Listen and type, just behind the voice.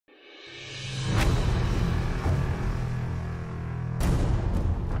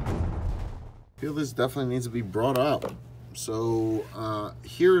feel this definitely needs to be brought up. So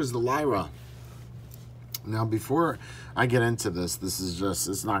here is the Lyra. Now, before I get into this,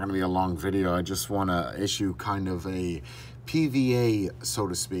 it's not going to be a long video. I just want to issue kind of a PVA, so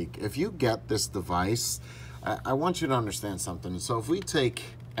to speak. If you get this device, I want you to understand something. So if we take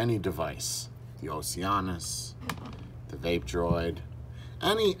any device, the Oceanus, the Vape Droid,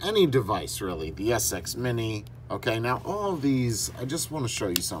 any device really, the SX Mini, okay, now all of these, I just want to show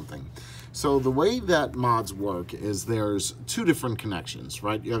you something. So the way that mods work is there's two different connections,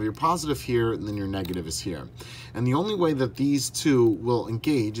 right? You have your positive here and then your negative is here. And the only way that these two will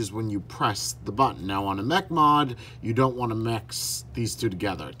engage is when you press the button. Now on a mech mod, you don't want to mix these two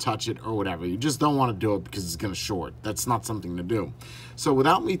together, touch it or whatever. You just don't want to do it because it's going to short. That's not something to do. So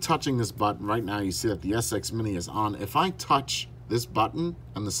without me touching this button right now, you see that the SX Mini is on. If I touch this button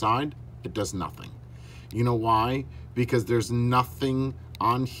on the side, it does nothing. You know why? Because there's nothing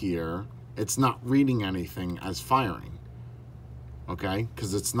on here. It's not reading anything as firing, okay?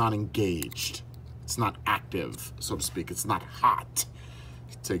 Because it's not engaged. It's not active, so to speak. It's not hot.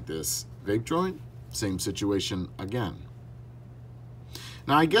 Take this Vape Droid, same situation again.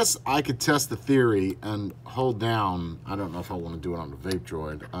 Now, I guess I could test the theory and hold down. I don't know if I want to do it on the Vape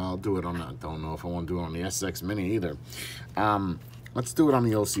Droid. I'll do it on that. Don't know if I want to do it on the SX Mini either. Let's do it on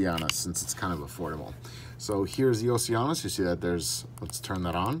the Oceanus since it's kind of affordable. So here's the Oceanus. You see that there's, let's turn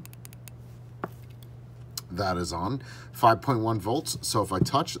that on. That is on 5.1 volts. So if I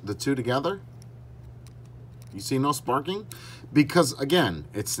touch the two together, you see no sparking because again,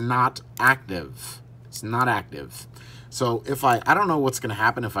 it's not active. It's not active. So if I don't know what's going to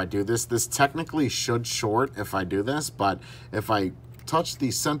happen if I do this. This technically should short if I do this, but if I touch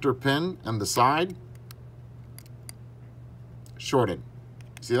the center pin and the side, shorted.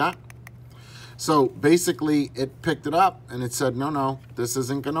 See that? So basically it picked it up and it said, no, this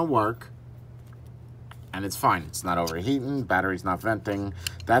isn't going to work. And it's fine. It's not overheating. Battery's not venting.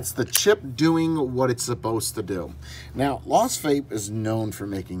 That's the chip doing what it's supposed to do. Now, Lost Vape is known for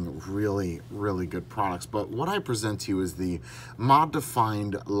making really, really good products. But what I present to you is the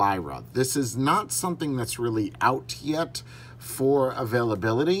Modefined Lyra. This is not something that's really out yet for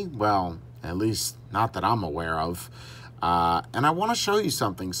availability. Well, at least not that I'm aware of. And I want to show you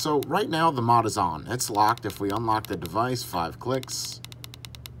something. So right now the mod is on. It's locked. If we unlock the device, 5 clicks.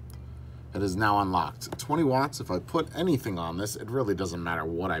 It is now unlocked. 20 watts. If I put anything on this, it really doesn't matter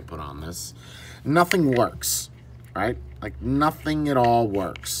what I put on this. Nothing works, right? Like nothing at all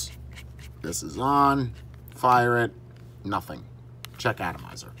works. This is on. Fire it. Nothing. Check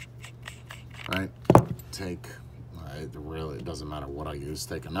atomizer. Right? Take, it doesn't matter what I use.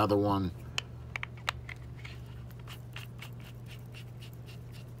 Take another one.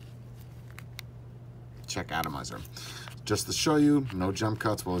 Check atomizer. Just to show you, no jump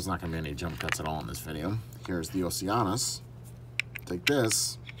cuts. Well, there's not going to be any jump cuts at all in this video. Here's the Oceanus. Take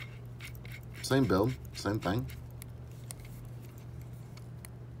this. Same build, same thing.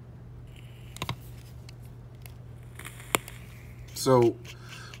 So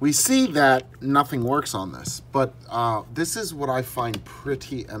we see that nothing works on this, but this is what I find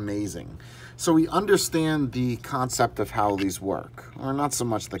pretty amazing. So we understand the concept of how these work, or not so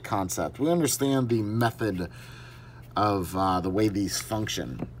much the concept. We understand the method of the way these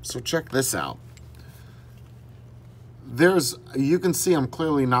function. So check this out. You can see I'm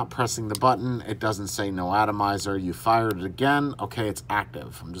clearly not pressing the button. It doesn't say no atomizer. You fired it again. Okay, it's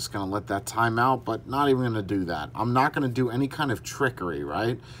active. I'm just going to let that time out, but not even going to do that. I'm not going to do any kind of trickery,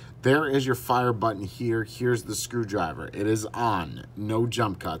 right? There is your fire button here. Here's the screwdriver. It is on. No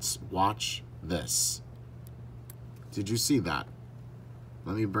jump cuts. Watch this. Did you see that?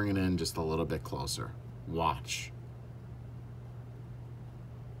 Let me bring it in just a little bit closer. Watch.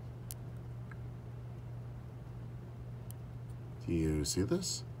 Do you see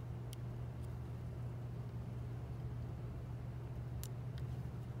this?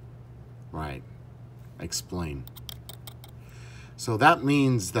 Right. Explain. So that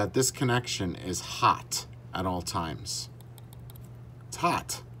means that this connection is hot at all times. It's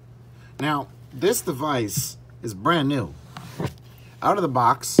hot. Now, this device is brand new. Out of the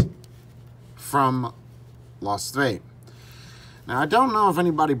box from Lost Vape. Now, I don't know if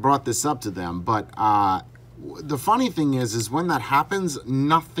anybody brought this up to them, but the funny thing is when that happens,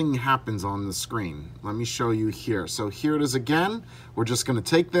 nothing happens on the screen. Let me show you here. So here it is again. We're just going to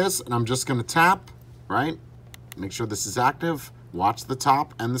take this and I'm just going to tap, right? Make sure this is active. Watch the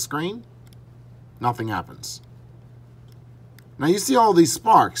top and the screen. Nothing happens. Now you see all these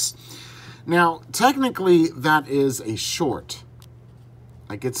sparks. Now, technically that is a short.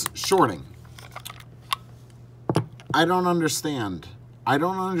 Like it's shorting. I don't understand I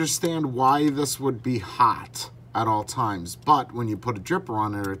don't understand why this would be hot at all times, but when you put a dripper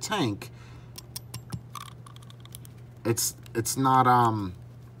on it or a tank, it's not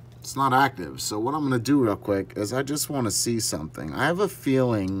active. So what I'm gonna do real quick is I just want to see something. I have a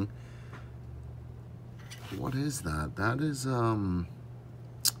feeling. What is that? That is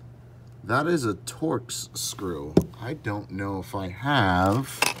a Torx screw. I don't know if I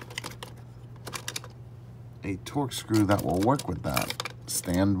have a Torx screw that will work with that.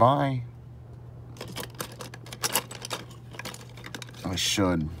 Stand by. I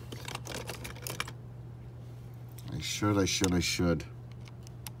should. I should.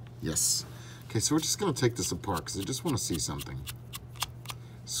 Yes. Okay, so we're just gonna take this apart because I just want to see something.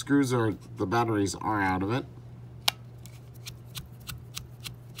 Screws are, the batteries are out of it.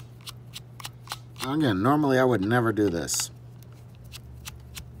 Again, normally I would never do this.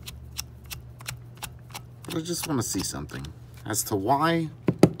 But I just want to see something as to why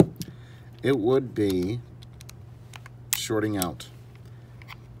it would be shorting out.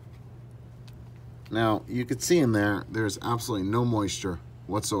 Now, you could see in there, there's absolutely no moisture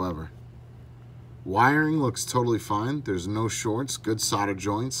whatsoever. Wiring looks totally fine. There's no shorts, good solder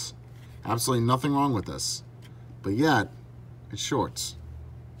joints. Absolutely nothing wrong with this. But yet, it shorts.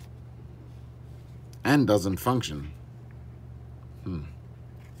 And doesn't function.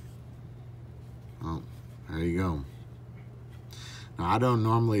 Oh, there you go. Now, I don't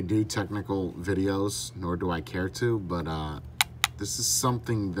normally do technical videos, nor do I care to, but this is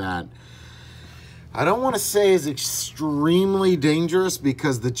something that I don't want to say is extremely dangerous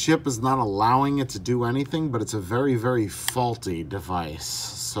because the chip is not allowing it to do anything, but it's a very, very faulty device.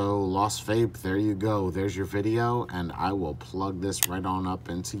 So, Lost Vape, there you go. There's your video, and I will plug this right on up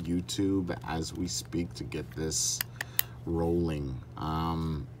into YouTube as we speak to get this rolling.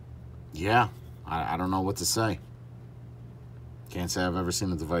 Yeah, I don't know what to say. Can't say I've ever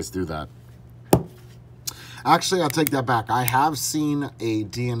seen a device do that. Actually, I'll take that back. I have seen a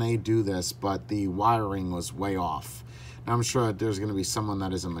DNA do this, but the wiring was way off. Now, I'm sure there's going to be someone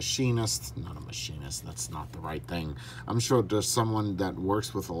that is a machinist. Not a machinist. That's not the right thing. I'm sure there's someone that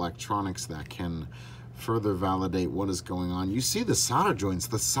works with electronics that can further validate what is going on. You see the solder joints.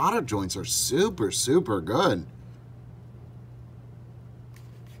 The solder joints are super, super good.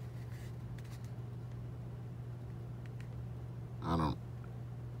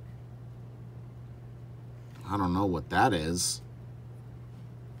 I don't know what that is.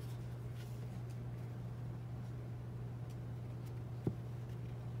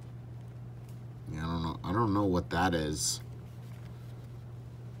 Yeah, I don't know what that is.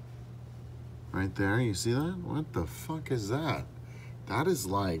 Right there, you see that? What the fuck is that? That is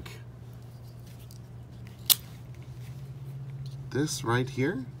like this right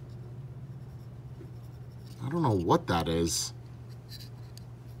here. I don't know what that is.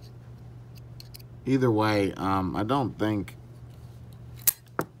 Either way, I don't think...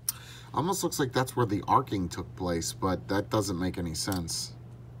 Almost looks like that's where the arcing took place, but that doesn't make any sense.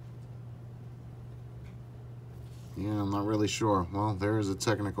 Yeah, I'm not really sure. Well, there is a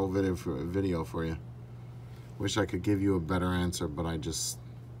technical video for you. Wish I could give you a better answer, but I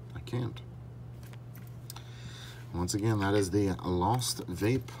can't. Once again, that is the Lost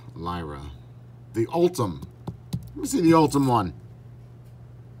Vape Lyra. The Ultim. Let me see the Ultim one.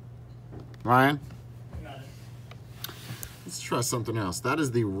 Ryan? Let's try something else. That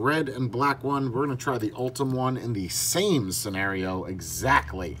is the red and black one. We're going to try the Ultim one in the same scenario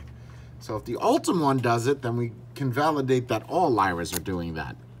exactly. So if the Ultim one does it, then we can validate that all Lyras are doing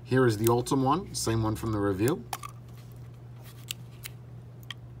that. Here is the Ultim one, same one from the review.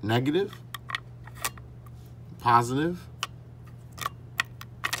 Negative. Positive.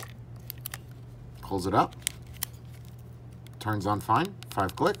 Close it up. Turns on fine.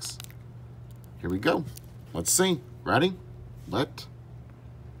 5 clicks. Here we go. Let's see. Ready? Let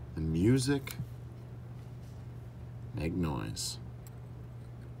the music make noise.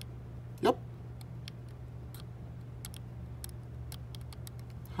 Yep.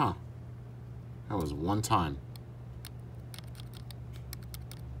 Huh. That was one time.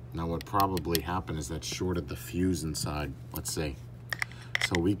 Now what probably happened is that shorted the fuse inside. Let's see.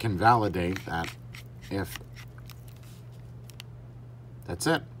 So we can validate that if... That's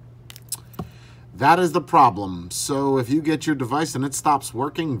it. That is the problem. So if you get your device and it stops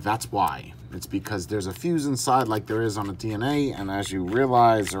working, that's why. It's because there's a fuse inside like there is on a DNA, and as you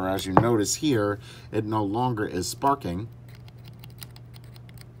realize, or as you notice here, it no longer is sparking.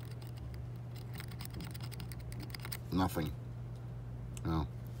 Nothing. Oh,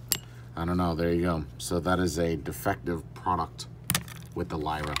 I don't know. There you go. So that is a defective product. with the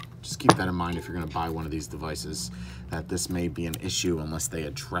Lyra. Just keep that in mind if you're going to buy one of these devices, that this may be an issue unless they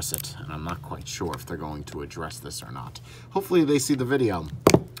address it. And I'm not quite sure if they're going to address this or not. Hopefully they see the video.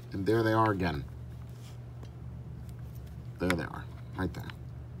 And there they are again. There they are, right there.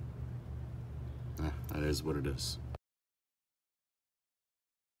 Yeah, that is what it is.